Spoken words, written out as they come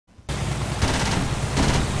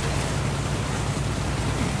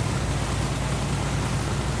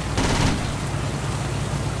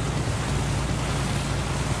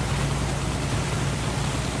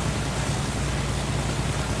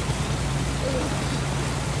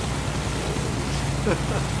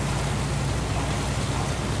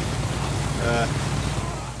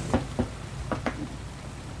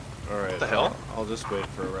Alright. What the hell? I'll just wait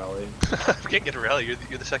for a rally. We can't get a rally.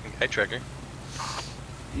 You're the second guy tracker.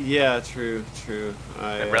 Yeah, true.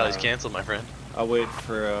 Rally's canceled, my friend. I'll wait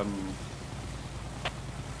for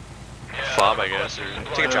Fob, I guess, or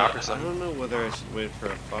take a chopper or I something. don't know whether I should wait for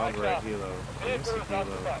a fob or a helo. I guess a helo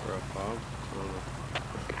or a fob. I don't know.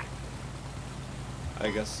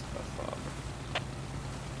 I guess a fob.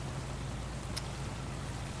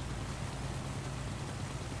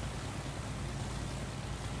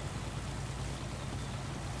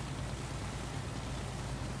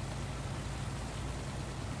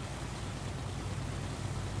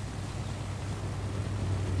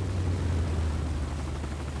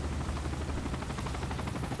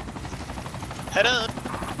 Head on!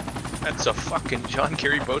 That's a fucking John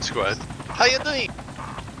Kerry boat squad. How you doing?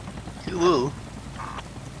 Hello.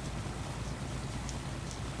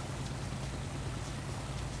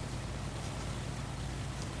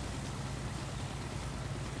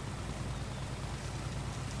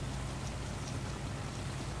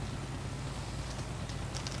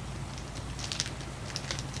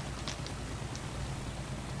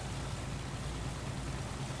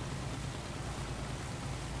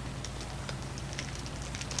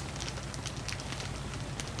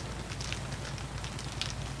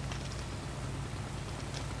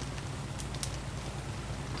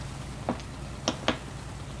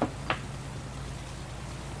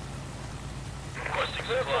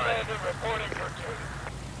 Reporting for duty.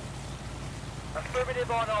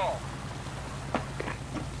 Affirmative on all.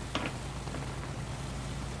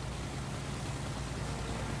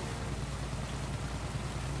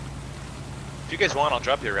 If you guys want, I'll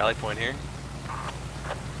drop you a rally point here.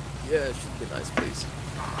 Yeah, it should be nice, please.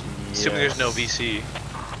 Assuming there's no VC.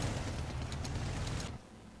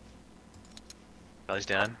 Rally's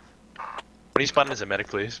down. What are you spotting as a medic,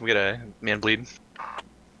 please? We got a man bleeding.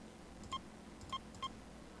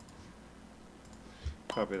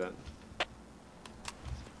 Copy that.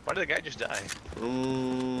 Why did the guy just die?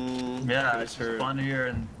 Yeah, I he's just hurt. spawned here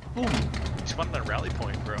and boom. He spawned on a rally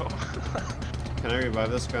point, bro. Can I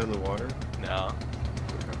revive this guy in the water? No.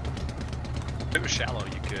 If it was shallow,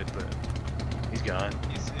 you could, but he's gone.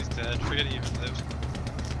 He's dead. Forget he even lived.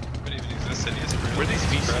 But even existed, he isn't real. Where are these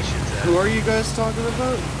VC shits at? Who are you guys talking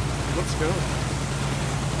about? Let's go.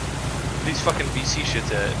 Where are these fucking VC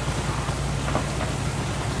shits at?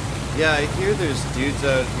 Yeah, I hear there's dudes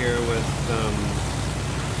out here with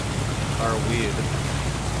our weed.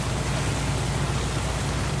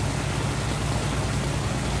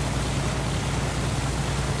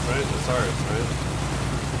 Right? It's ours, right?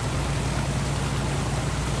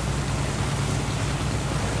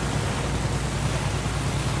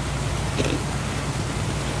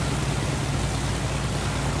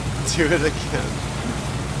 Do it again.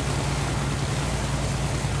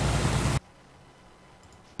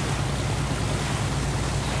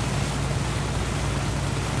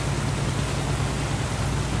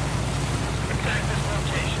 Attack this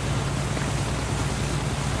location.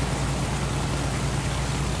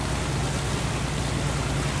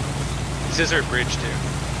 This is our bridge, too.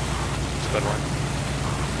 It's a good one.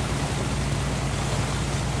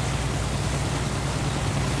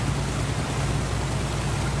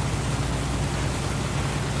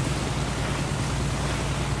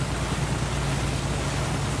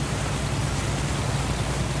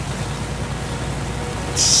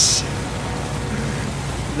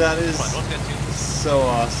 That is Come on, don't get too. so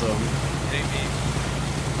awesome. It ain't me.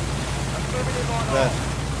 Affirmative on all. That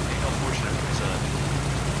Ain't no fortunate for son.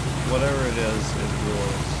 whatever it is, it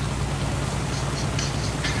rules.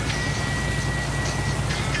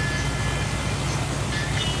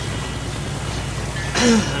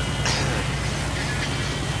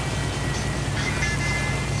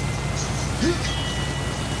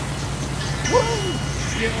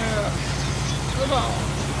 Yeah! Come on!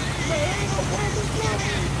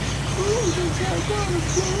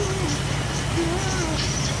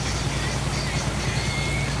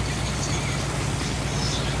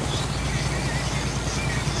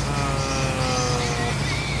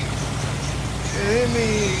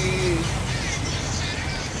 Amy!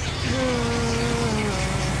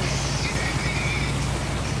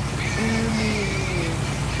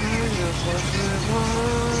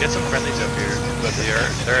 Get some friendlies up here, but they're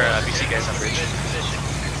VC guys on the bridge.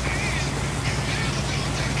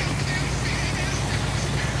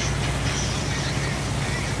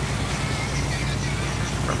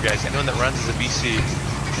 Remember guys, anyone that runs is a VC.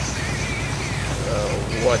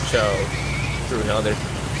 Watch out through another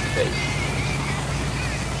base.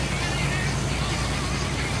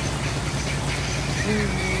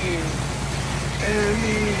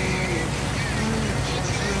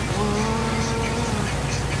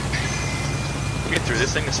 We get through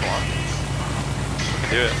this thing, the swamp. We can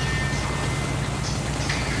do it.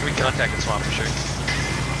 We can contact the swamp for sure.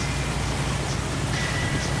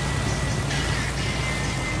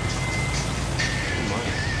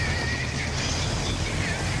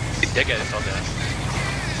 That guy just all dead.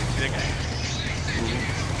 See that guy?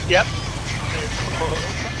 Yep.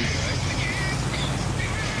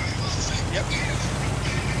 Yep.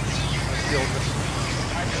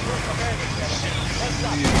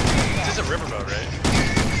 This is a riverboat, right?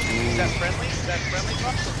 Is that friendly? Is that friendly?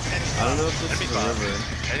 I don't know if this is a river.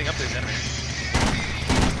 Heading up there's enemy.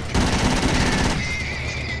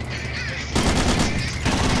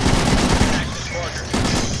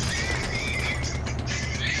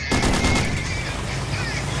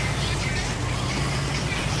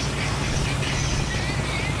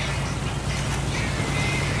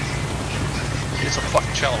 It's some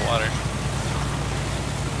fucking shallow water.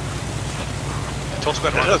 Told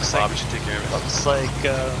Squad It looks like- we should take care of it. Looks like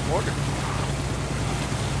mortar.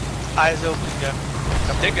 Eyes open, yeah.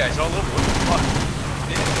 Some dead guys all over. What the fuck?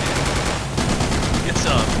 Get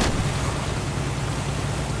some.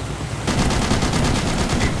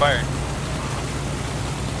 Taking fire.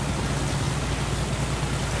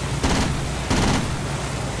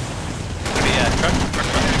 Okay, truck.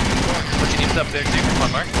 Put your names up there, Jake. Come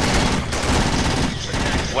on, Mark.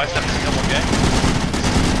 West up to double, okay?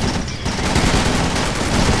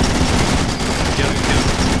 Kill.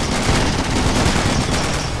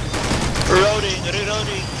 Reloading.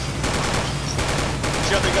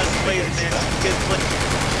 Sure, they got some blazing there. Good flip.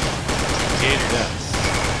 Gator. Yeah.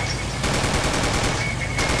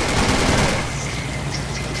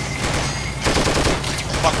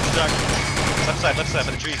 Fuck, we're stuck. Left side,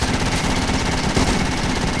 by the trees.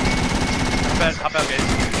 Hop out, guys.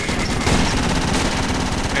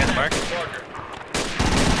 Okay, on the mark.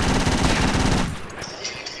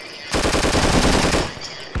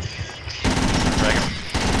 Drag him.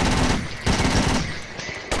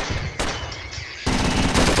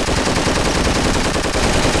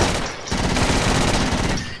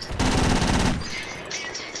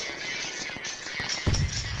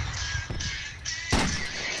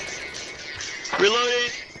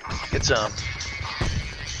 Reloading. Get some.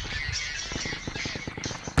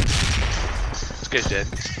 This guy's dead.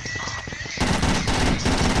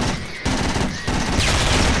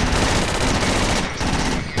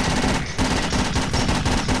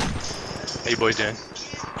 How you boys doing?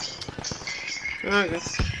 Alright,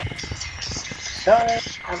 Sorry,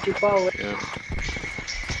 I'm too far away. yeah.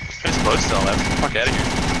 Try to boat still left. Fuck out of here.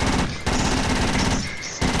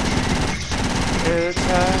 It's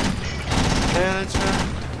high. And it's high.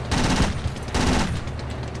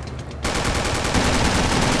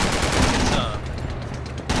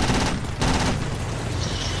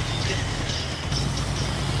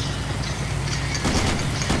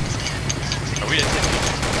 Are we in the beach?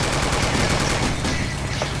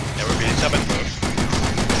 Yeah, we're being up at the boat.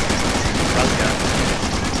 Probably got.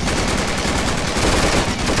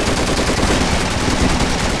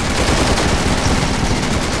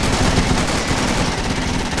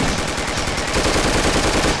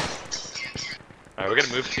 Alright, we're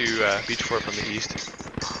gonna move to Beachport from the east.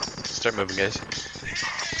 Start moving, guys.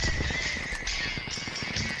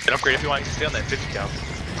 An upgrade if you want, you can stay on that 50 cal.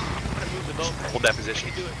 I'm gonna move the boat. Hold that position.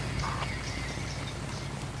 Do it.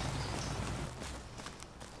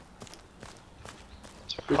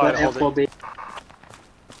 We Fire, got hold F4B.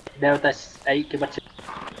 Delta 8 ke bawah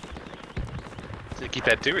So you keep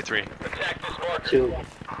that 2 or 3? Attack this marker. 2.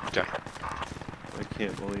 Okay. I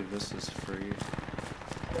can't believe this is free.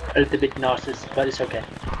 A little bit nauseous, but it's okay.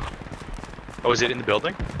 Oh, is it in the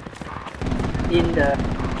building? In the...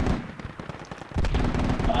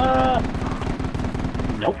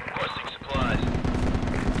 Nope. Requesting supplies.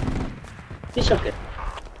 It's okay. It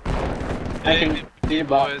I ain't can me, do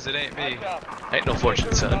about... boys, it ain't me. Ain't no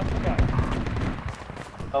fortune, son.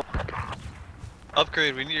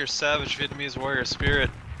 Upgrade, we need your savage Vietnamese warrior spirit.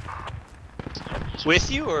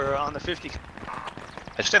 With you or on the 50?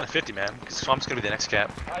 I just had a 50, man, because Swamp's gonna be the next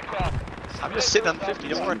cap. I'm just sitting on the 50,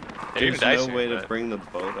 don't worry. Yeah, you're There's gonna die no soon, way to but- bring the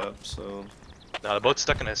boat up, so No, the boat's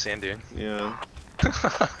stuck in a sand dune. yeah. I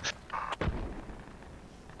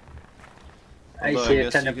Although I see a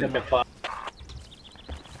guess ton you of them can- afar.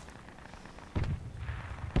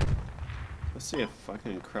 I see a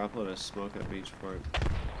fucking crap load of smoke at Beachport.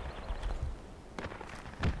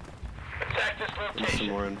 Attack this And some location.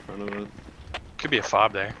 more in front of it. Could be a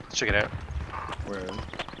fob there. Let's check it out. Where?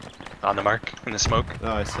 On the mark, in the smoke.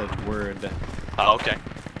 No, I said word. Oh, okay.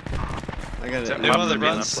 I got it. Anyone that Probably on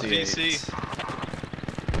runs the VC.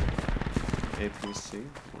 APC.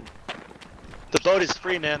 The boat is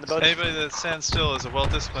free, man. The boat. Anybody that stands still is a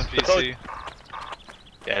well-disciplined The boat- VC.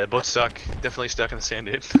 Yeah, the boat's stuck. Definitely stuck in the sand,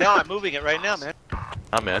 dude. No, I'm moving it right now, man.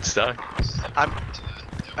 Oh man, it's stuck. I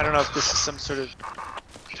don't know if this is some sort of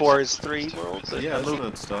 4-3 world, but Yeah, I'm it's moving.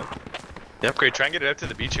 not stuck. Yeah, upgrade. Try and get it out to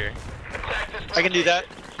the beach here. I can do that.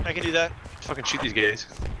 I can do that. Just fucking shoot these guys.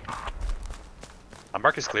 Our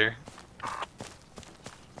mark is clear.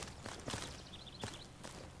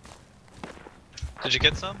 Did you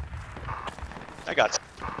get some? I got.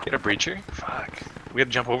 Get a breacher? Fuck. We gotta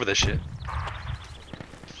jump over this shit.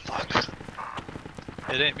 Fuck.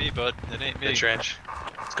 It ain't me, bud. It ain't me. The trench.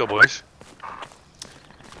 Let's go, boys.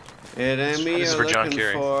 It ain't me This is you're for John looking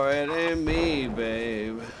Kerry. for, it ain't me,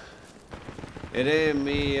 babe. It ain't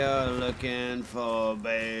me you're looking for,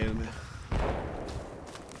 babe.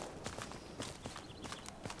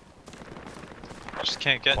 Just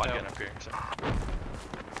can't get Quad no. gun up here. So.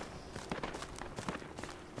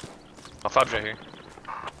 Oh, Fob's right here.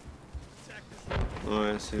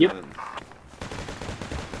 Oh, I see Yep. that.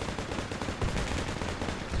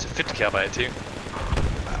 It's a 50 cal by it too.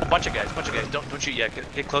 A bunch of guys. Don't shoot yet.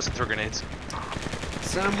 Get close and throw grenades.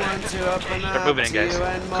 Someone to open up moving in, to guys. you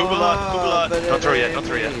and more, Kubalot. but Don't it throw yet, ain't don't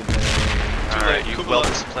throw yet. me, babe. Alright, you Kubalot.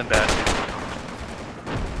 well-disciplined bastard.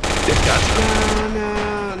 They've got some.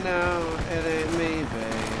 No, it ain't me,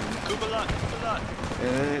 babe. Kubalot.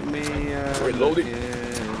 It ain't me you're Reloading.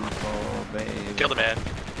 looking for, babe. Kill the man.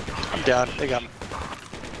 I'm down. They got me.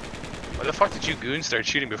 Why the fuck did you goons start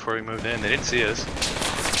shooting before we moved in? They didn't see us.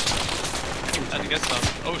 Had to get some.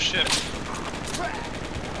 Oh shit.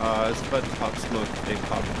 It's about to pop smoke. They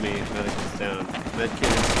popped me. Medic's down. Medkit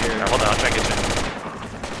is here. Alright, hold on, I'll try and get you.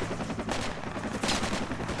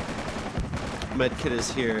 Medkit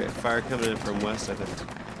is here. Fire coming in from west, I think.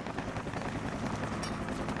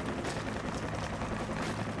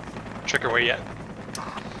 Tricker, where you at?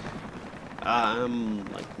 I'm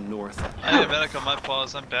like north. I need a medic on my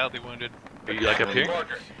paws. I'm badly wounded. Are you like up here?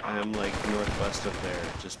 I'm like northwest of there,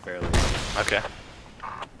 just barely. Okay.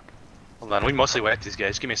 Hold on, we mostly whacked these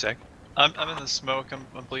guys. Give me a sec. I'm in the smoke. I'm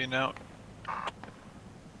bleeding out.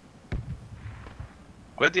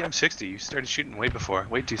 What the M60? You started shooting way before.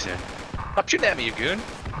 Way too soon. Stop shooting at me, you goon.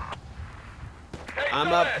 I'm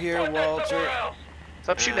up here, Walter.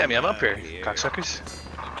 Stop shooting at me. I'm up here, here. cocksuckers.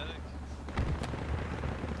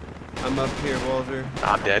 I'm up here, Walter.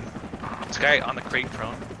 I'm dead. This guy on the crate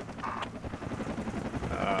prone.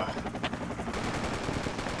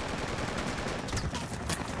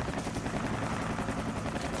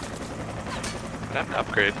 What happened to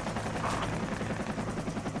upgrade?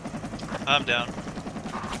 I'm down.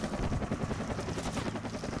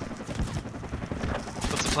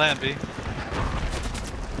 What's the plan, B?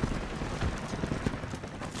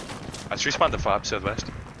 Let's respawn the fob southwest.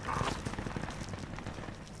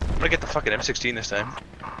 I'm gonna get the fucking M16 this time.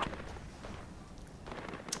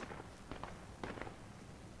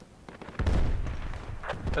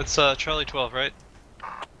 It's Charlie 12, right?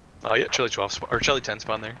 Oh yeah, Charlie 12 or Charlie 10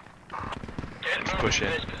 spawn there. Get push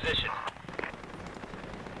moving in. to this position.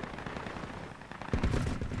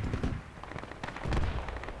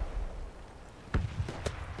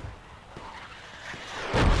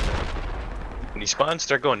 When you spawn,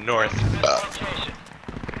 start going north. This location.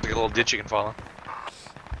 Like a little ditch you can follow.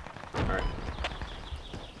 Alright.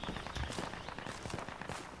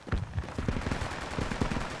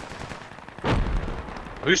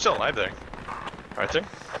 Who's still alive there? Arthur?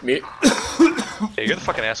 Me? Yeah, you're the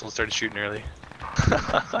fucking asshole who started shooting early.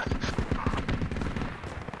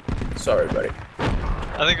 Sorry, buddy.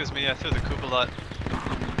 I think it was me. I threw the Kubalot.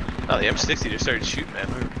 Oh, the M60 just started shooting, man.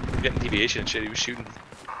 We were getting deviation and shit. He was shooting.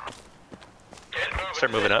 Get moving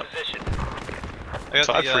Start to moving this up. position. I got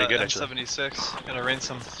So that's the pretty good, actually. M76. Gonna rain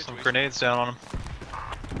some grenades down on him.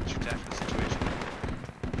 What's your tactical situation?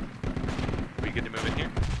 Are you good to move in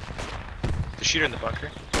here? The shooter in the bunker.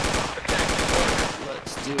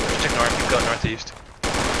 Let's do it. Just ignore him. Keep going northeast.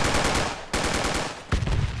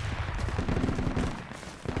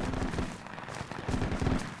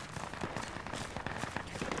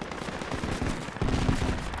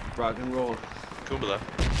 Rock and roll. Kumbala.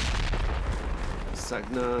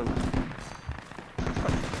 Sagnam.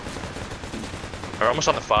 We're almost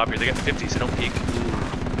on the fob here. They got 50, so don't peek.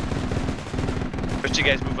 First you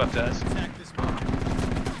guys move up to us.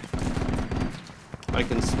 I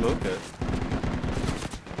can smoke it.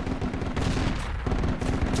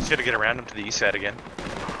 Just gotta get around them to the east side again.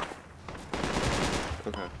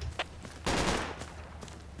 Okay.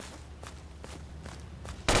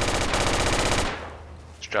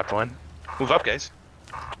 Just dropped one. Move up, guys.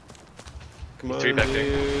 Come on, Three back there.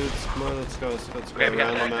 dudes. Come on, let's go. Let's go Okay, we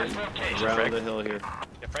got around the it. mountain, around Frag. the hill here.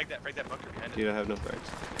 Yeah, frag that bunker behind Dude, it. I have no frags.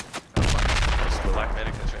 Oh, fuck. Black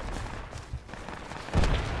medic, that's right.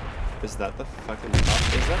 Is that the fucking top?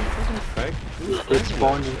 Is that a fucking frag? Who's It's fragging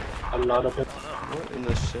spawned that shit? a lot of it. What in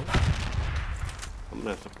this shit? I'm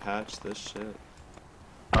gonna have to patch this shit. Oh,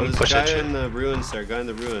 I'm there's a pushing guy shit. in the ruins there. Guy in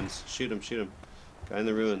the ruins. Shoot him, shoot him. Guy in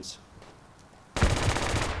the ruins.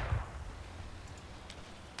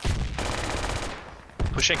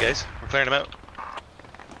 Push in, guys. We're clearing them out.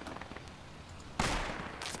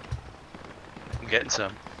 I'm getting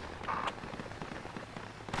some.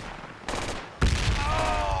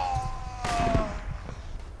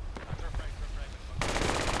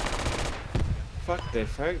 Fuck, they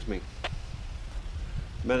fragged me.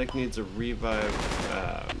 Medic needs a revive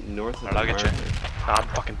north of the I'll get you. market. I'm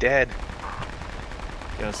fucking dead.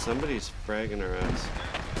 Yeah, somebody's fragging our ass.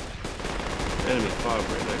 Enemy fog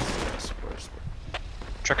right next to us, of course.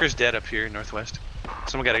 Trucker's dead up here, northwest.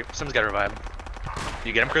 Someone's gotta revive him.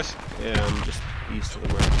 You get him, Chris? Yeah, I'm just east of the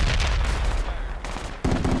market.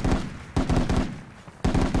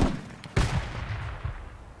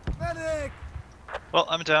 Well,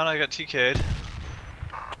 I'm down. I got TK'd.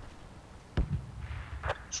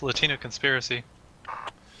 It's a Latino conspiracy.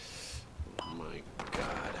 Oh my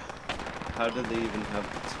god. How did they even have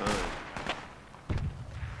the time?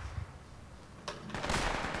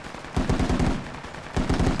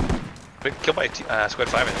 Big kill by squad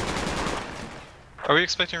 5, I think. Are we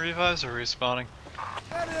expecting revives or respawning?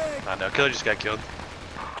 No, killer just got killed.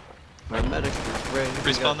 My medic is ready.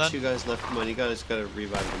 We Respawn got then? 2 guys left. Come on, you guys gotta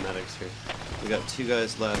revive the medics here. We got 2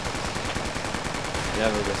 guys left. They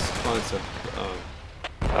have a responsive.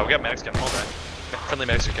 Oh, we got medics coming. Hold on. Friendly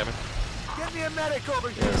medics are coming.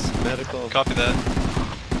 Yes, medical. Copy that.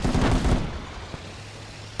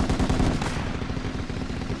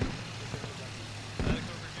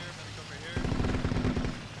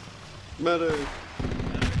 Medic.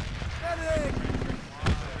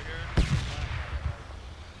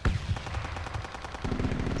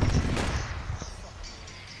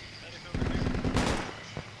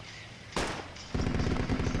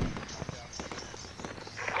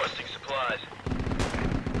 Requesting supplies.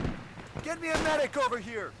 Get me a medic over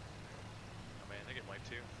here! Oh man, they get wiped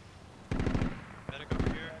too. Medic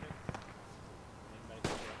over here.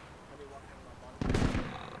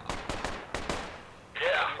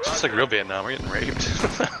 Yeah. It's just like real Vietnam, we're getting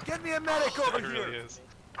raped. Get me a medic over It here! really is.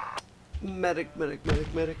 Medic, medic,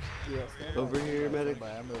 medic, medic. Over here, medic.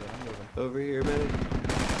 I'm moving. Over here, medic.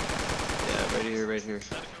 Yeah, right here, right here.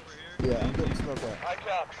 Yeah, I'm getting smoked at. High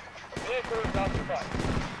cop. Vehicle is occupied.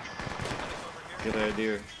 Good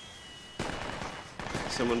idea.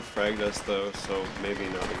 Someone fragged us though, so maybe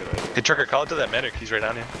not a good idea. Hey, Trucker, call it to that medic. He's right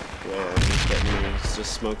on you. Yeah, he's getting me. He's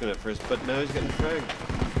just smoking at first, but now he's getting fragged.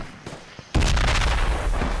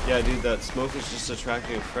 Yeah, dude, that smoke is just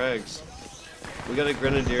attracting frags. We got a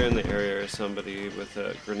grenadier in the area or somebody with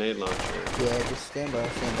a grenade launcher. Yeah, just stand by.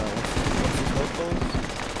 Once the smoke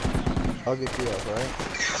goes, I'll get you up, alright?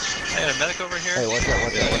 Hey, a medic over here. Hey, watch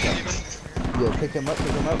out. Yeah, pick him up.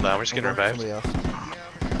 No, we're just getting I'm going revived. for somebody else.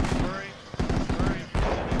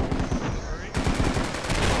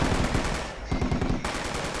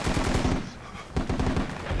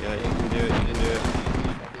 Yeah, you can do it, you can do it.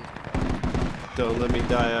 Don't let me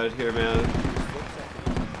die out here, man.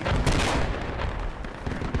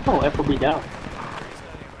 Oh, FOB down.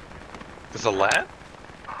 There's a lat?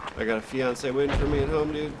 I got a fiance waiting for me at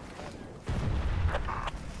home, dude.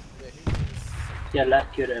 Yeah,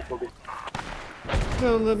 last year the FOB.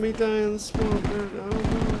 Don't let me die in the swamp, man. Oh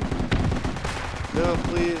no. No,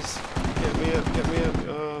 please. Get me up, get me up.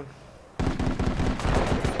 Oh.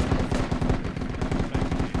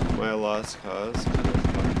 Am I a lost cause?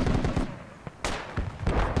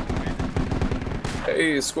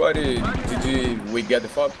 Hey, squaddy, we get the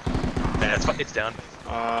fuck? Nah, it's down.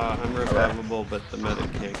 I'm revivable, but the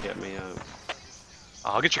medic can't get me out.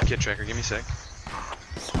 I'll get your kid tracker. Give me a sec.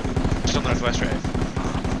 Just on the northwest, right?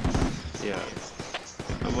 Yeah.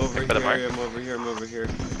 I'm over Pick by the mark. here, I'm over here, I'm over here.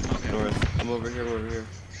 North. I'm over here, I'm over here.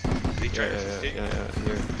 Elite Yeah, trackers. here.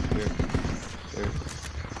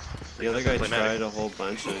 The other guy Play medic. tried a whole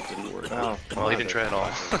bunch and it didn't work. Oh, Well, he didn't try at all.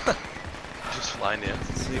 motherfucker. Just flying in.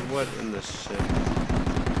 Let's see what in this shit.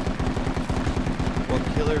 Well,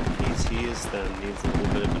 Killer PTs then needs a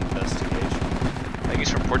little bit of investigation. I think he's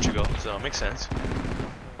from Portugal, so it makes sense.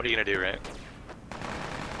 What are you gonna do, right?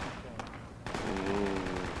 Ooh,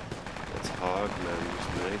 that's hog, man.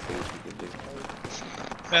 There's many things we could do.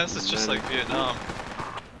 Man, this is just like Vietnam.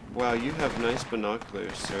 Wow, you have nice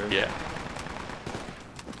binoculars, sir. Yeah.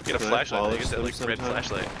 Get a Can I flashlight. You polish get that them like red sometime?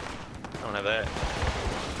 flashlight. I don't have that.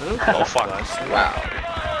 I don't Oh fuck. Wow.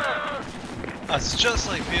 It's just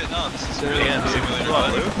like Vietnam. This is Yeah, really yeah,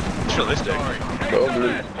 simulator. It's realistic. Go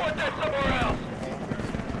blue.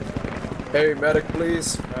 Hey, medic,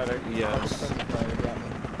 please. Yes.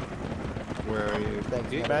 Where are you?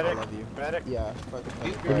 Thanks, medic. I love you. Medic. Yeah,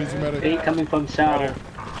 fucking Who needs a medic? Eight coming from south.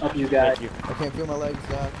 Up you guys. I can't feel my legs,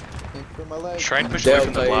 Zach. Can't feel my legs. Try and push away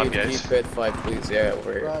from the Delta blob, 8, guys. keep at 5, please. Yeah,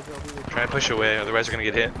 over here. Roger, I'll be with Try and push away, otherwise we're gonna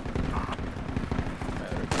get hit.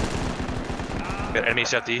 Got enemy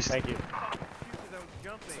southeast. Thank you.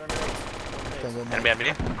 you. Enemy,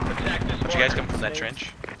 enemy. Bunch of guys coming from that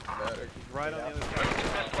trench. Medic. Right on the other side.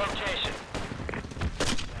 This location.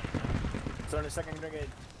 Throwing a second grenade.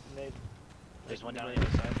 There's one down on the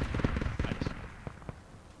other side.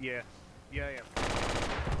 Yeah. Yeah.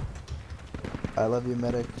 I love you,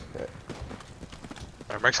 medic.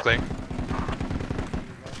 Alright, Mark's clear.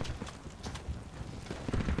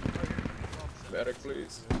 Medic,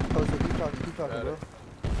 please. Oh, so keep talking, bro. Medic.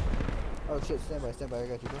 Oh shit, stand by, I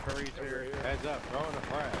got you, bro. Hurry here. Heads up. Throwing a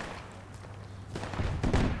frag.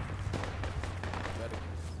 Medic.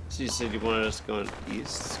 So you said you wanted us going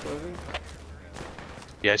east, Squadron?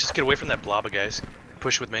 Yeah, just get away from that blob of guys.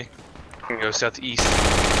 Push with me. Go southeast.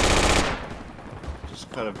 Just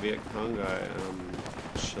caught a Viet Cong guy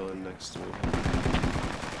chilling next to me.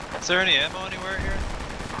 Is there any ammo anywhere here?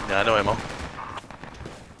 Nah, no ammo.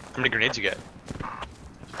 How many grenades you got?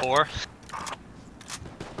 4.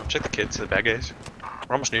 Check the kids, the bad guys.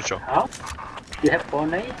 We're almost neutral. How? You have 4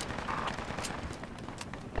 nades?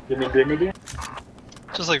 You mean grenadier?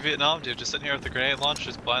 Just like Vietnam, dude. Just sitting here with the grenade launch,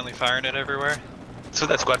 just blindly firing it everywhere. That's what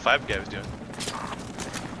that squad 5 guy was doing.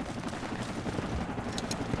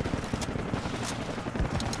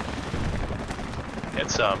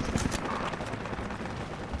 It's So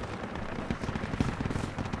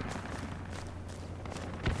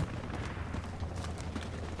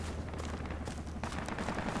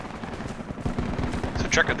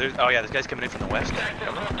Trucker, there's oh yeah, this guy's coming in from the west.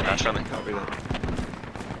 Strongly. Copy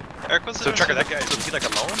that. Eric, what's So Trucker, that guy, was he like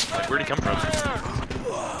alone? Like where'd he come from?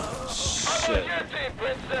 Shit.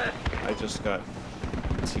 I just got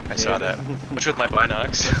I saw that. Which with my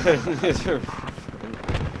binocs.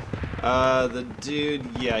 The dude,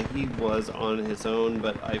 yeah, he was on his own,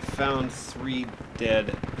 but I found 3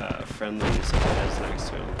 dead friendlies guys next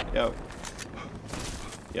to him. Yep.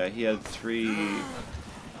 Yeah, he had 3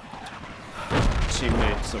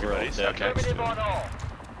 teammates that were all dead Okay. next to him.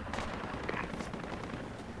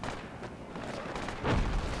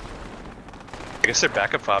 I guess they're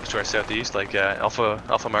backup fobs to our southeast, like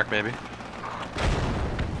Alpha Mark maybe.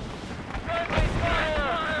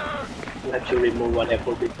 You have to remove one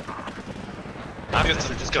FOB. I'm Get gonna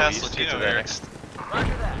to just go Castle east, get to Latino the here. next.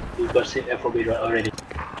 You got same FOB already.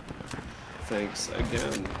 Thanks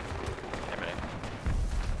again. Yeah, man.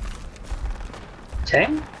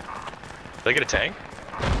 Tank? Did I get a tank?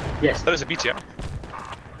 Yes. That was a BTR.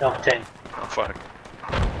 No, tank. Oh fuck.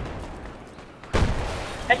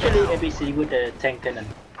 Actually, ABC with the tank cannon.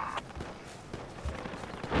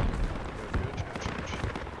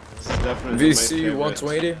 It's definitely my VC favorite.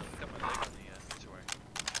 120.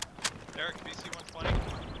 Eric, BC 120.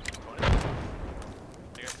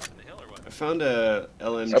 I found a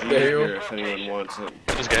LMG Up the hill. here if anyone wants it.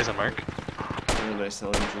 Those guys on Mark. A nice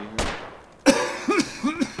LMG here.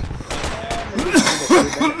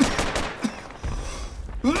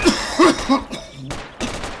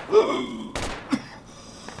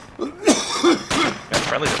 Yeah,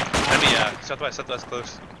 friendly. Enemy, southwest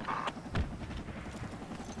close.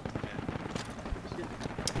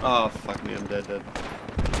 Oh, fuck me, I'm dead.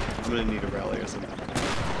 I'm gonna need a rally or something.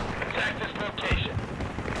 Attack this location.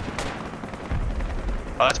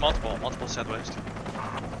 Oh, that's multiple southwest.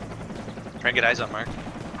 Try and get eyes on Mark.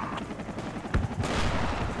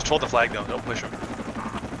 Just hold the flag though, don't push him.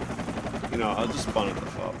 You know, I'll just spawn at the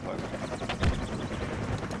fob. Fuck.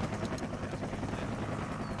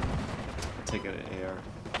 Take an AR.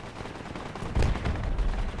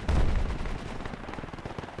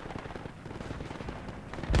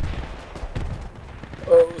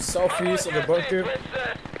 Oh, southeast of the bunker. Is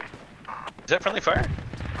that friendly fire?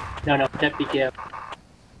 No, that be careful.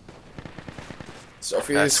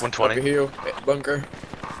 Southeast. That's 120. Up the hill. Bunker.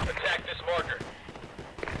 Attack this marker.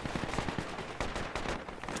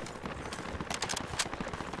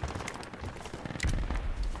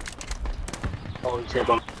 Oh, it's a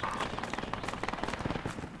bomb.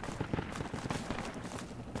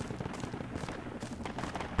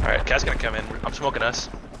 Alright, Cat's gonna come in. I'm smoking us.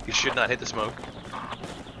 He should not hit the smoke.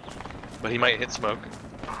 But he might hit smoke.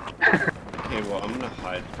 Okay, well, I'm gonna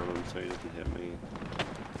hide from him so he doesn't hit me.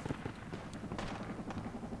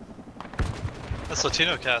 That's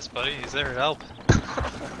Latino cast, buddy. He's there to help.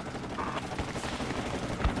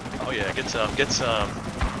 Oh yeah, get some, get some.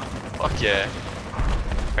 Fuck yeah.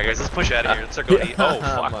 Alright guys, let's push out of here. Let's start going to eat. Oh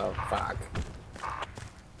fuck. Fuck.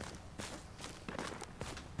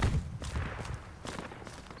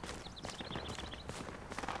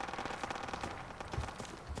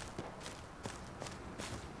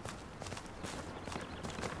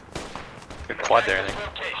 Good quad there, I think.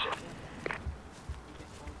 Location.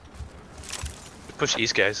 Push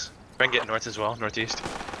east, guys. Try and get north as well, northeast.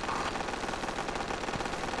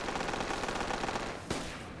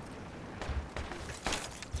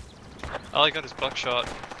 All I got is buckshot.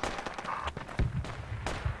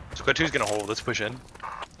 Squad 2's gonna hold. Let's push in.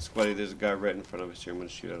 Squatty, there's a guy right in front of us here. I'm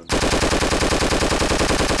gonna shoot at him.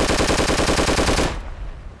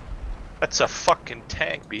 That's a fucking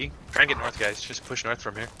tank, B. Try and get north, guys. Just push north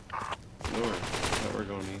from here. North. I thought we're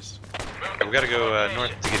going east. Yeah, we gotta go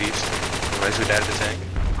north to get east. Otherwise we die to the tank.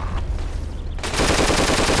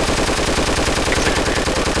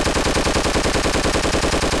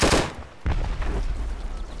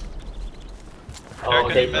 Oh,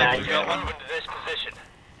 they We died. got one. Move into this position.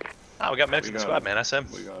 Ah, we got medics We in the got squad, him. man. SM.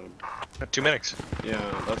 We got him. Got 2 medics. Yeah,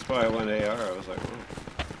 that's why I went AR. I was like, oh.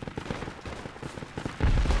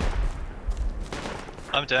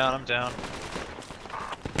 I'm down, I'm down.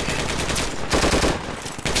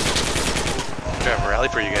 We have a rally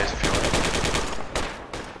for you guys if you want.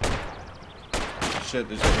 Shit,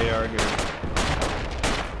 there's an AR here.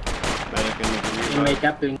 Medic, I need to You revive. make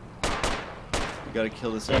up in You gotta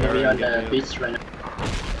kill this AR enemy on and get the me up. beach right now.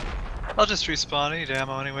 I'll just respawn. I need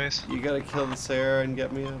ammo anyways. You gotta kill this AR and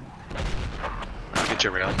get me up. I'll get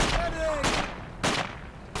you a rally.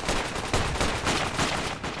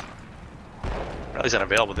 Rally's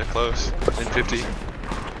unavailable, they're close. In 50.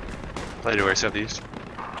 Play to our southeast.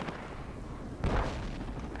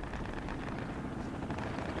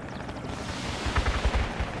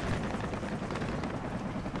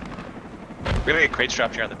 We're gonna get crates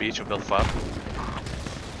dropped here on the beach and build a fob.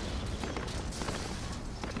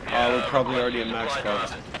 We're probably already at max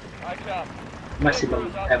spots.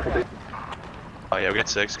 Maximum everybody. Oh yeah, we got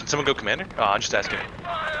 6. Can someone go commander? Oh, I'm just asking.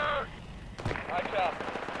 Fire! I copy.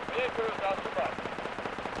 Vehicles out to front.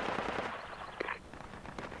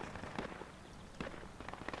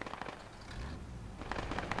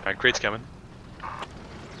 Alright, crates coming.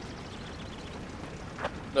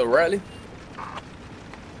 No rally?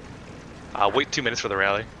 Wait 2 minutes for the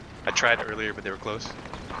rally. I tried earlier, but they were close.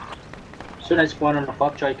 Should I spawn on the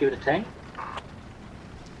fob, try to kill the tank?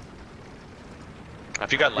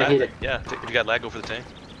 If you got I hit lag, it. yeah, if you got lag, go for the tank.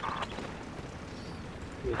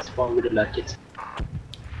 It's spawn with the luck kids.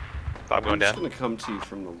 Fob going I'm just down. gonna come to you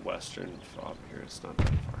from the western fob here. It's not that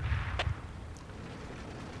far.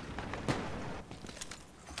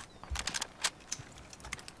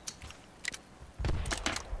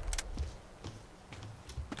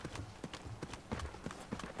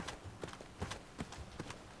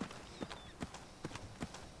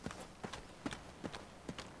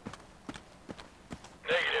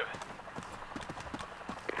 Negative.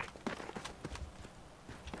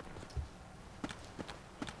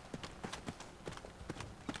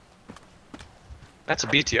 That's a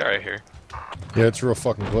BTR right here. Yeah, it's real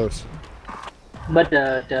fucking close. But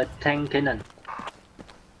the tank cannon.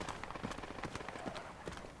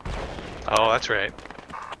 Oh, that's right.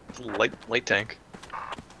 Light tank.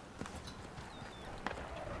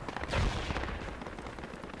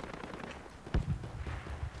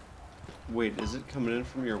 Wait, is it coming in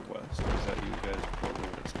from your west? Or is that you guys probably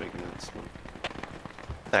that's making that smoke?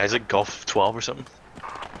 Nah, is it Gulf 12 or something?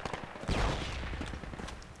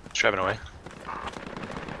 It's driving away.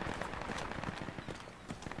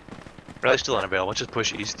 Rally's still unavailable. Let's just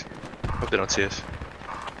push east. Hope they don't see us.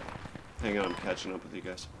 Hang on, I'm catching up with you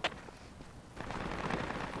guys.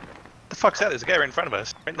 The fuck's that? There's a guy right in front of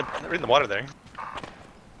us. Right in the water there.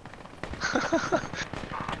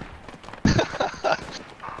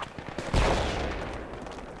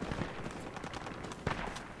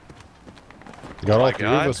 Got Oh all my 3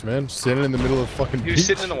 God. of us, man. Standing in the middle of the fucking He was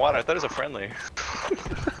sitting in the water. I thought it was a friendly.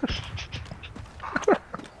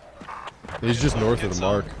 He's just north of the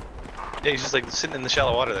mark. Yeah, he's just like sitting in the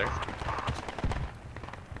shallow water there.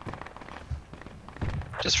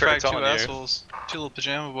 Just Sure, fragged it's all 2 in the air. assholes. 2 little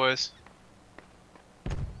pajama boys.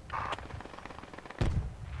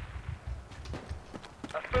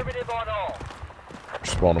 Affirmative on all.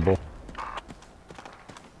 Spawnable.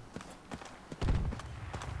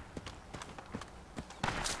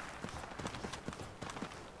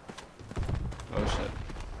 Oh shit.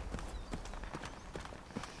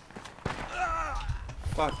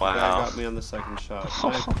 Fuck, the Wow. guy got me on the second shot.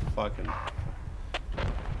 My fucking...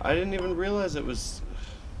 I didn't even realize it was...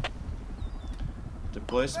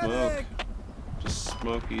 Deploy smoke. Just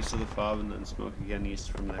smoke east of the fob and then smoke again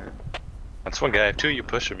east from there. That's one guy. If two of you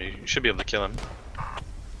push him, you should be able to kill him.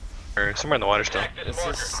 Or somewhere in the water still. It's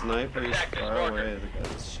a sniper, he's far away, the guy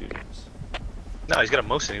that's shooting us. No, he's got a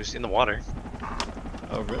Mosin, he was in the water.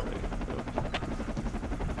 Oh, really?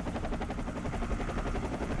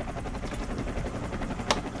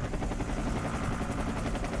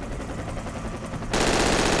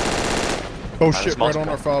 Oh shit, right on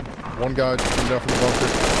our fob. One guy just came down from the bunker.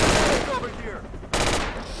 Over here.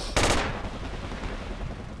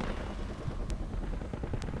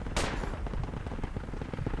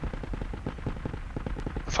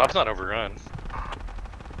 Fob's not overrun.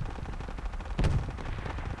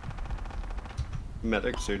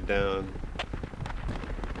 Medics are down.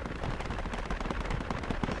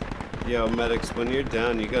 Yo, medics, when you're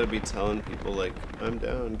down, you gotta be telling people, like, I'm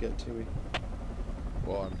down, get to me.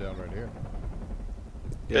 Well, I'm down right here.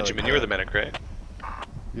 Yeah, Benjamin, like you were the medic, right?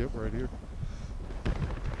 Yep, right here.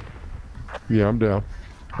 Yeah, I'm down.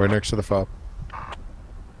 Right next to the fob.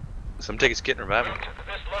 Some take a skit and revive him.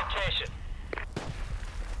 This location.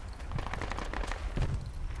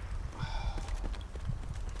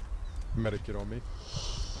 Medic, get on me.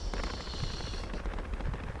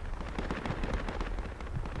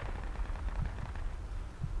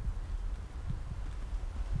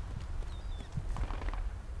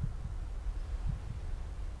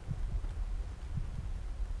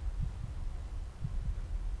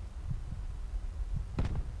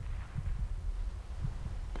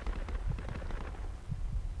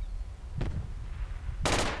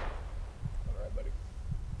 Alright, buddy.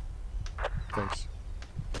 Thanks.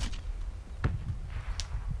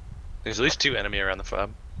 There's at least two enemy around the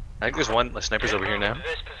fob. I think there's one. The sniper's over here now. This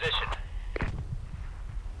position.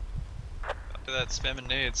 After that, spamming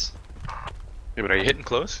nades. Yeah, but are you hitting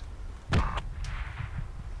close? You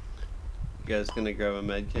guys gonna grab a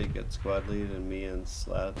med kit, get squad lead, and me and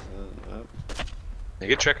Slat up? Yeah,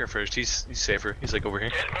 get Trekker first. He's safer. He's like over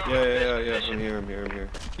here. Yeah. I'm here.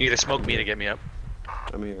 You gotta smoke me to get me up.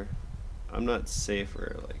 I'm here. I'm not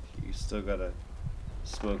safer, like, you still gotta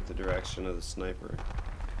smoke the direction of the sniper.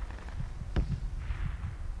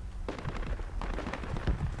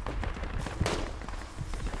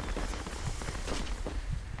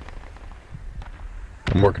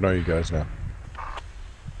 I'm working on you guys now.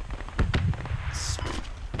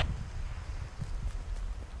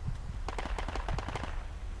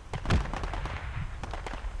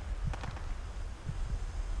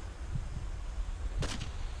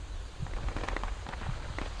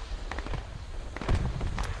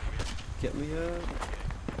 Get me up.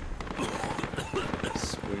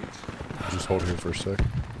 Sweet. Just hold here for a sec.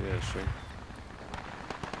 Yeah, sure.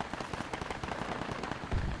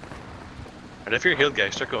 And if you're a healed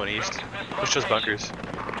guy, start going east. Push those bunkers. Get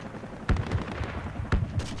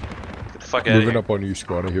the fuck out of Moving here. up on you,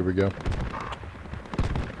 squad. Here we go.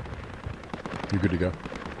 You good to go?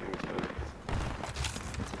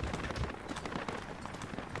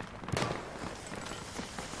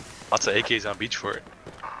 Lots of AKs on beach for it.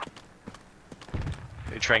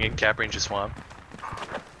 They try and get cap range of swamp.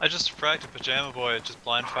 I just fragged a pajama boy just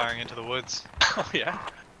blind firing into the woods. Oh yeah.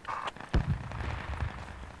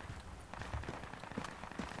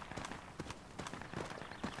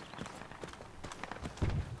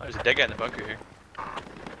 Oh, there's a dead guy in the bunker here.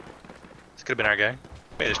 This could have been our guy.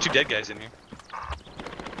 Wait, there's two dead guys in here.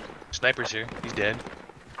 Sniper's here. He's dead.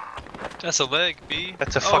 That's a leg, B.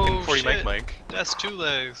 That's a fucking 40 shit. Mike. That's two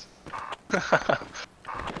legs.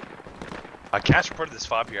 Cash reported this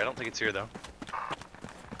fob here. I don't think it's here though.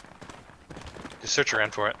 Just search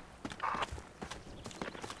around for it.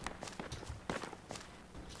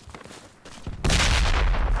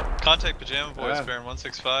 Contact pajama boys, Ah. bearing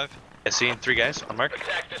 165. I see three guys on mark.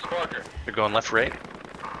 Attack this marker. They're going left, right.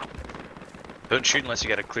 Don't shoot unless you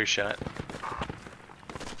got a clear shot.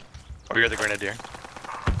 Or you're the grenadier.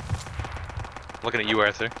 Looking at you,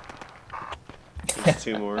 Arthur. There's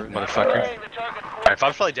two more. Motherfucker. Alright,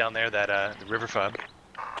 fob's probably down there, that the river fob.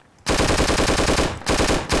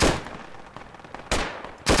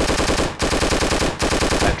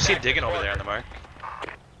 I see it digging over there on the mark.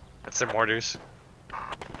 That's their mortars.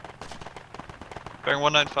 Bearing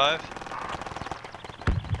 195.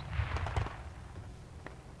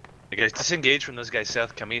 You guys disengage from those guys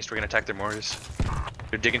south, come east, we're gonna attack their mortars.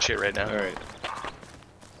 They're digging shit right now. Alright.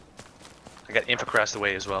 I got inf across the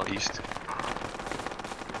way as well, east.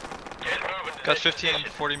 Got 15,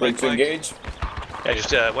 40 Ready Mike to Mike. engage? Yeah,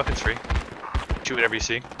 just weapons free. Shoot whatever you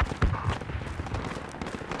see.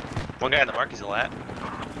 One guy on the mark, he's a lat.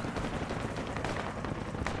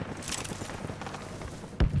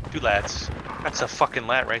 Two lats. That's a fucking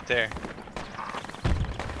lat right there.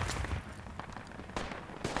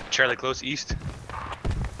 Charlie close east.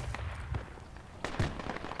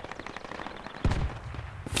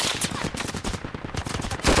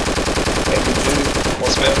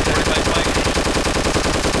 Smith, 40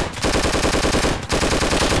 Mike.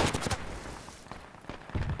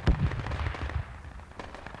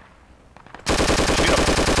 Shoot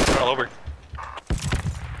him. They're all over.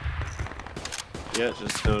 Yeah,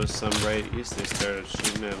 just noticed some right east. They started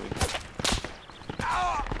shooting at me.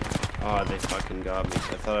 Oh, they fucking got me.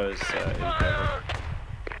 I thought I was in cover.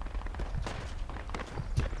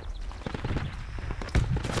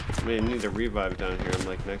 I mean, I need a revive down here. I'm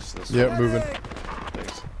like next to this. Yeah, moving.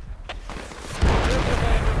 Thanks.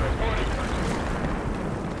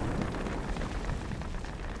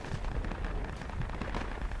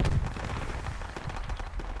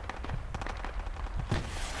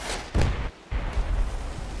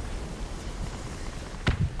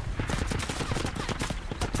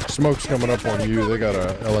 Smoke's coming up on you. They got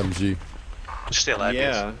a LMG. Just stay alive.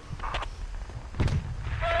 Yeah.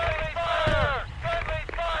 Friendly fire! Friendly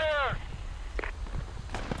fire!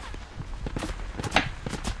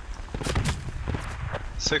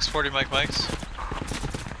 640 Mike's.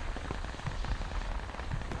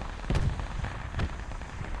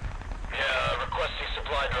 Yeah, requesting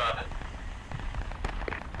supply drop.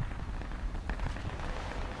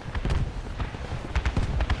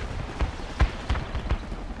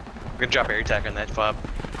 We're gonna drop air attack on that fob.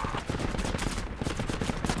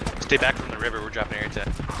 Stay back from the river, we're dropping air attack.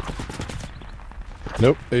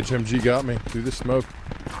 Nope, HMG got me through the smoke.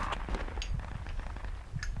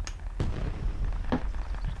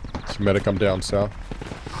 It's medic, I'm down south.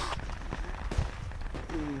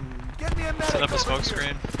 Get me a medic Set up a over smoke here.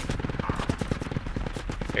 screen.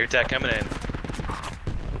 Air attack coming in.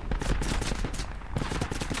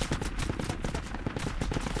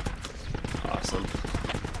 Awesome.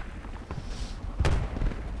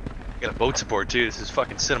 Got a boat support too, this is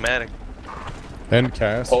fucking cinematic. And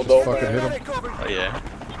Cass, Hold just over. fucking hit him. Medic over Oh here.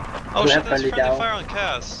 yeah. Oh We shit, have that's friendly friendly down. fire on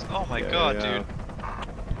Cass. Oh my Yeah, god, yeah.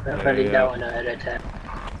 dude. Friendly yeah. down on a head attack.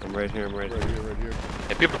 I'm right here. I'm right Right here. here, right here.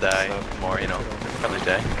 If people die, more, you know, others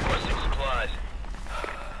die. Requesting supplies.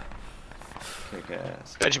 Kick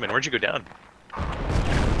ass. Benjamin, where'd you go down?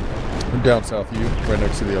 I'm down south of you, right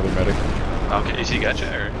next to the other medic. Okay, is he gotcha,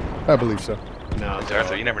 or I believe so. No, is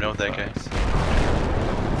Arthur? You never know with that guy.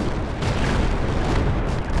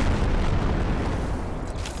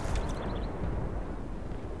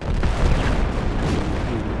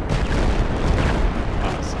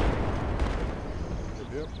 Awesome.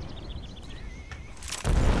 Yep.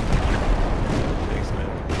 Thanks,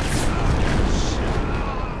 man.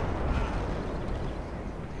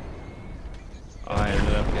 Oh, I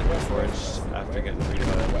ended up getting forged after getting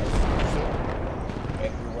revived.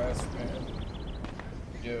 Angry West, man.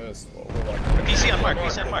 Yes, well, we're like... PC on mark,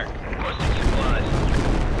 PC on mark. Requesting supplies.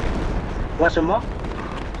 What's some more?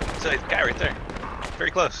 So the guy right there.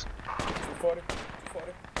 Very close. 240,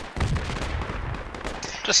 240.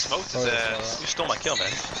 Just smoked his ass. You stole my kill,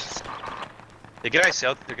 man. They get eyes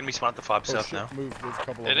south, they're gonna be spawned at the fob Oh south shit, now. move. There's a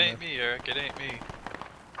couple of It them ain't me, Eric. It ain't me.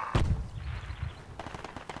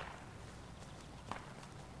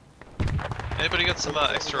 Anybody got some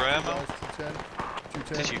extra ammo? 210.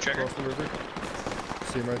 Is this you, Trigger? Across the river.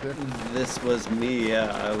 See him right there? This was me,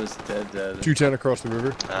 yeah. I was dead. 210 across the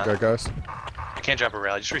river. Got guys. I can't drop a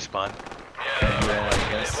rally, just respawn. Yeah,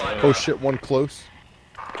 I guess so. Oh shit, one close.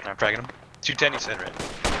 I'm fragging him. 210 you said,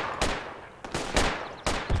 right?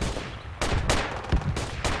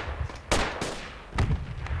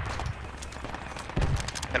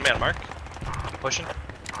 Enemy on mark. Pushing.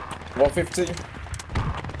 150.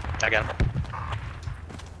 I got him.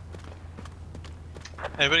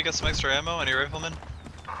 Anybody got some extra ammo? Any riflemen?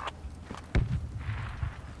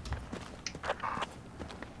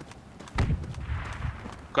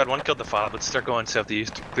 Go ahead, one killed the fob. Let's start going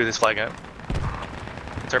southeast. Clear this flag out.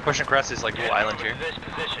 Start pushing across this like little island here. This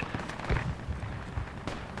position.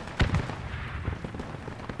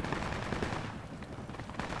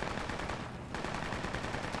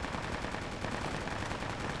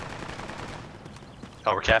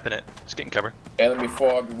 Oh, we're capping it. Just getting cover. Enemy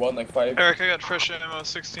fog, 195. Eric, I got fresh ammo.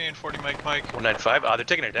 16, 40 Mike. 195. Oh, they're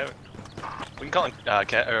taking it out. We can call him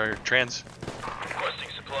or trans. Requesting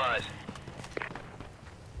supplies.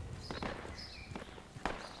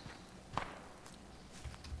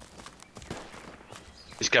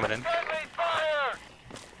 He's coming in. Friendly fire!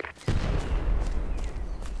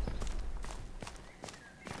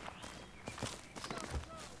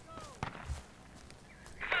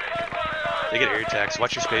 They get air attacks.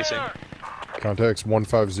 Watch your spacing. Contacts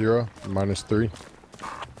 150, -3.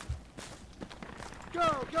 Go,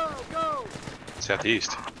 go, go!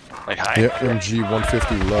 Southeast. Like high? Yep, MG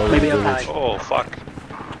 150 low. Maybe up village. high. Oh, fuck.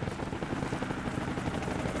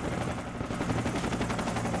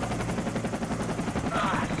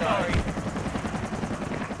 Sorry.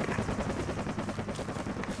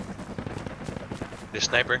 There's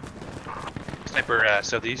sniper. Sniper,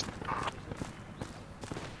 southeast.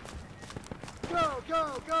 Go,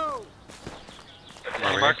 go, go!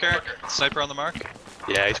 On the mark here? Sniper on the mark?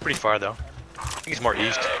 Yeah, he's pretty far though. I think he's more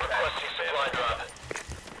east. Requesting supply drop.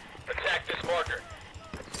 Attack this marker.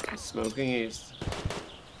 Smoking east.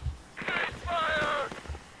 Fire!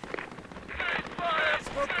 Fire!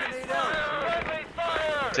 Smoke grenade out! Friendly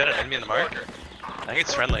fire! Is that an enemy on the mark? I think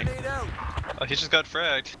it's friendly. Grenade out! Oh, he just got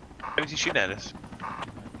fragged. Why is he shooting at us?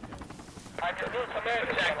 I'm your new command.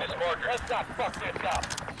 Attack this marker. Let's not fuck this up.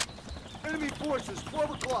 Enemy forces,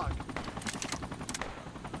 12 o'clock.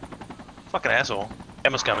 Fucking asshole.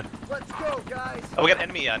 Emma's coming. Let's go, guys! Oh, we got an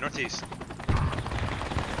enemy northeast.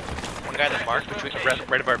 One guy that marked between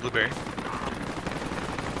right of our blueberry.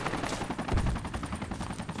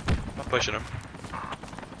 I'm pushing him.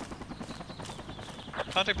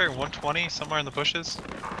 Contact bearing 120 somewhere in the bushes.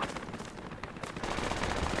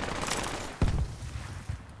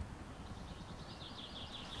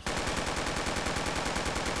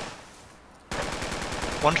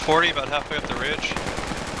 $140 about halfway up the ridge.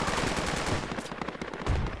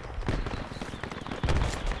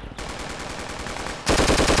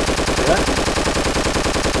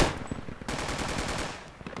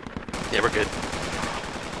 Yeah, we're good.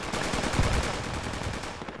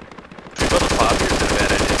 Should we build a fob here? Is that a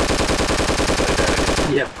bad idea?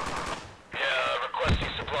 Yep. Yeah,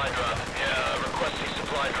 requesting supply drop. Yeah, requesting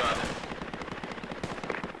supply drop.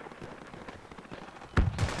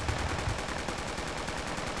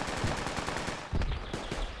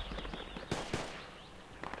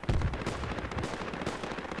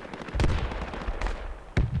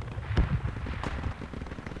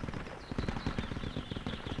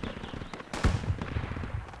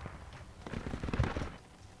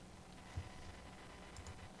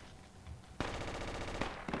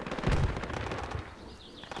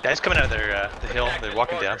 Guys coming out of their the hill. They're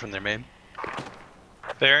walking down from their main.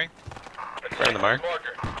 Bearing. Right on the mark.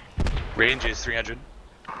 Range is 300.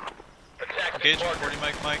 Engage 40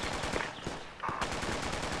 Mike.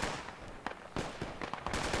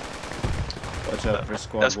 Watch out for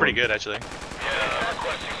squad. That's pretty one. good actually. Yeah,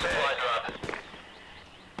 requesting supply drop.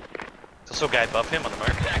 There's also a guy above him on the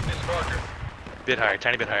mark. Attack this marker. Bit higher,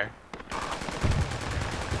 tiny bit higher.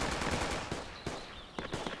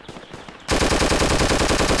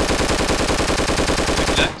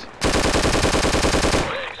 Connect.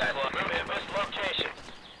 Move in this location.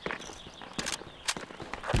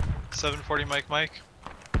 740 Mike.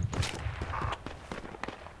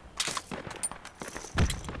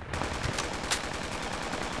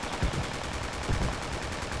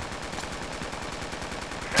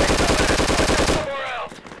 Somewhere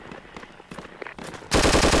else.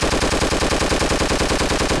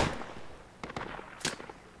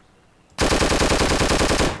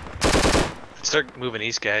 Start moving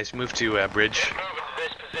east, guys. Move to bridge. Move into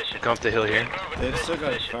this position. Come up the hill here. Move into They've this still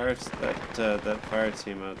got position. that fire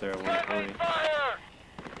team out there at 120. Fire!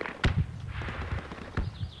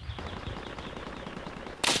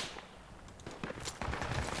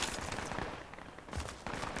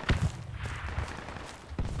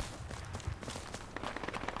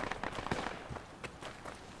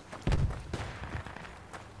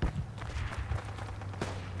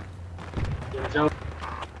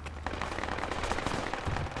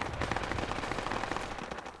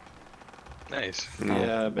 Nice.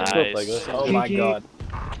 Yeah, but Nice. Oh my god.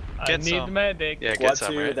 Get some. medic. Yeah, get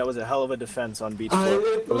some, right? That was a hell of a defense on beach floor.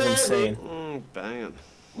 It was insane. Banging.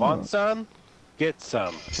 Want some? Get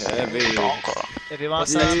some. Heavy. If you want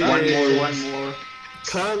What's next? One more.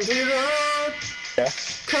 Country road! Yeah.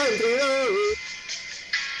 Country road!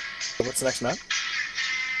 What's the next map?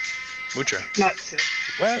 Mutra. That's it.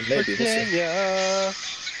 West Virginia,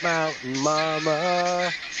 Mountain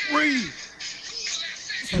Mama.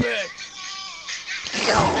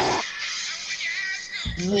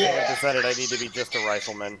 I decided I need to be just a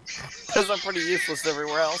rifleman because I'm pretty useless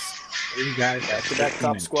everywhere else. You guys. Back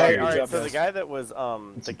top squad. Hey, all right, so the guy that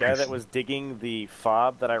was digging the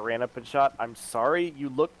fob that I ran up and shot. I'm sorry, you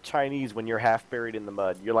look Chinese when you're half buried in the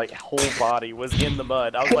mud. Your like whole body was in the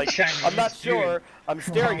mud. I was like, I'm not sure. I'm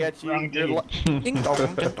staring at you. You're like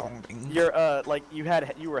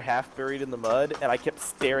you were half buried in the mud, and I kept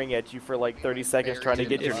staring at you for like 30 seconds trying to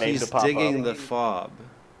get your If name to he's pop digging up. the fob,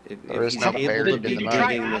 if he's able to be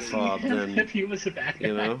digging the fob, then,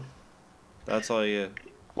 you know, that's all you...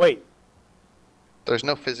 Wait. There's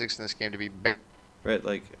no physics in this game to be... Right,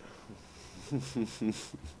 like...